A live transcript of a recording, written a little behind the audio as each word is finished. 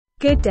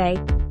Good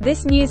day.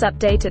 This news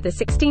update at the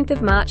 16th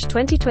of March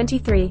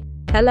 2023.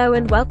 Hello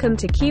and welcome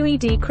to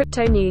Q.E.D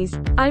Crypto News.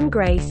 I'm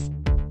Grace.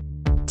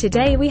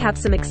 Today we have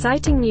some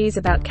exciting news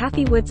about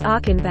Cathie Wood's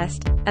ARK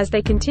Invest, as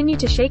they continue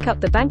to shake up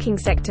the banking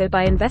sector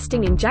by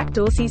investing in Jack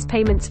Dorsey's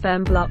payments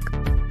firm Block.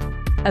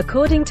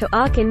 According to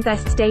ARK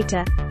Invest's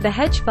data, the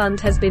hedge fund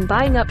has been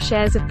buying up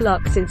shares of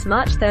Block since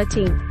March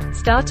 13,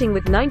 starting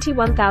with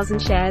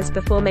 91,000 shares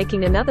before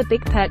making another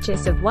big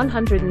purchase of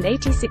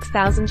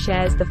 186,000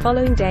 shares the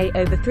following day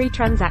over 3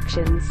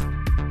 transactions.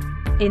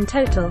 In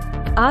total,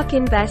 ARK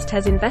Invest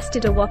has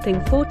invested a whopping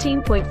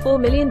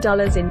 $14.4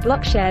 million in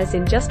Block shares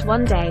in just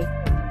one day.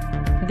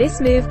 This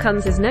move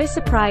comes as no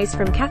surprise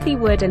from Cathie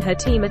Wood and her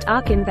team at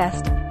ARK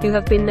Invest, who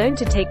have been known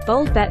to take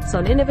bold bets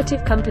on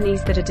innovative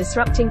companies that are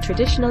disrupting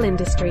traditional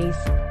industries.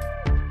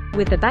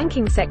 With the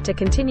banking sector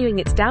continuing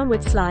its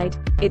downward slide,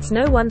 it's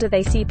no wonder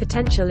they see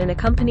potential in a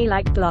company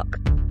like Block.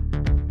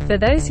 For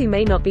those who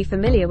may not be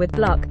familiar with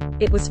Block,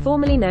 it was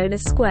formerly known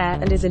as Square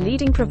and is a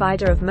leading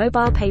provider of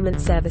mobile payment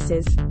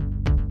services.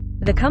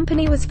 The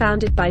company was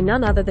founded by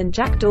none other than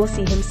Jack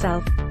Dorsey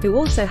himself, who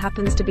also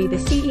happens to be the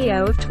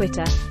CEO of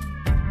Twitter.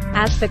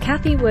 As for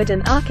Cathie Wood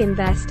and ARK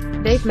Invest,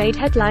 they've made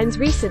headlines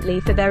recently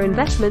for their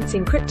investments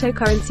in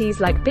cryptocurrencies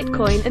like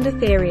Bitcoin and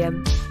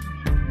Ethereum.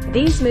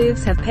 These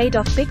moves have paid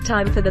off big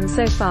time for them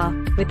so far,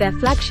 with their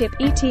flagship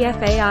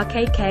ETF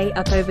ARKK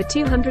up over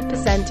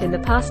 200% in the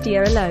past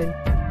year alone.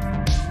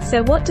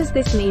 So what does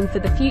this mean for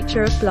the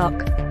future of Block?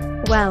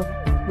 Well,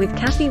 with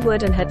Cathie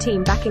Wood and her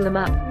team backing them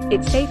up,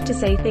 it's safe to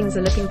say things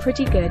are looking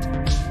pretty good.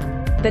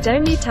 But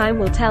only time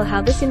will tell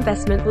how this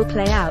investment will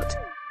play out.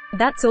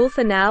 That's all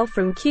for now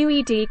from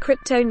Q.E.D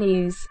Crypto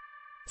News.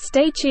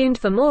 Stay tuned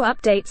for more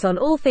updates on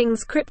all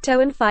things crypto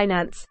and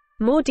finance.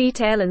 More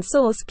detail and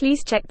source,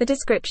 please check the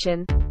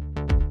description.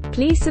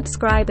 Please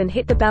subscribe and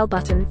hit the bell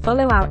button,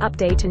 follow our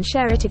update and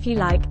share it if you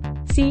like.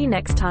 See you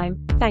next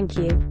time. Thank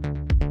you.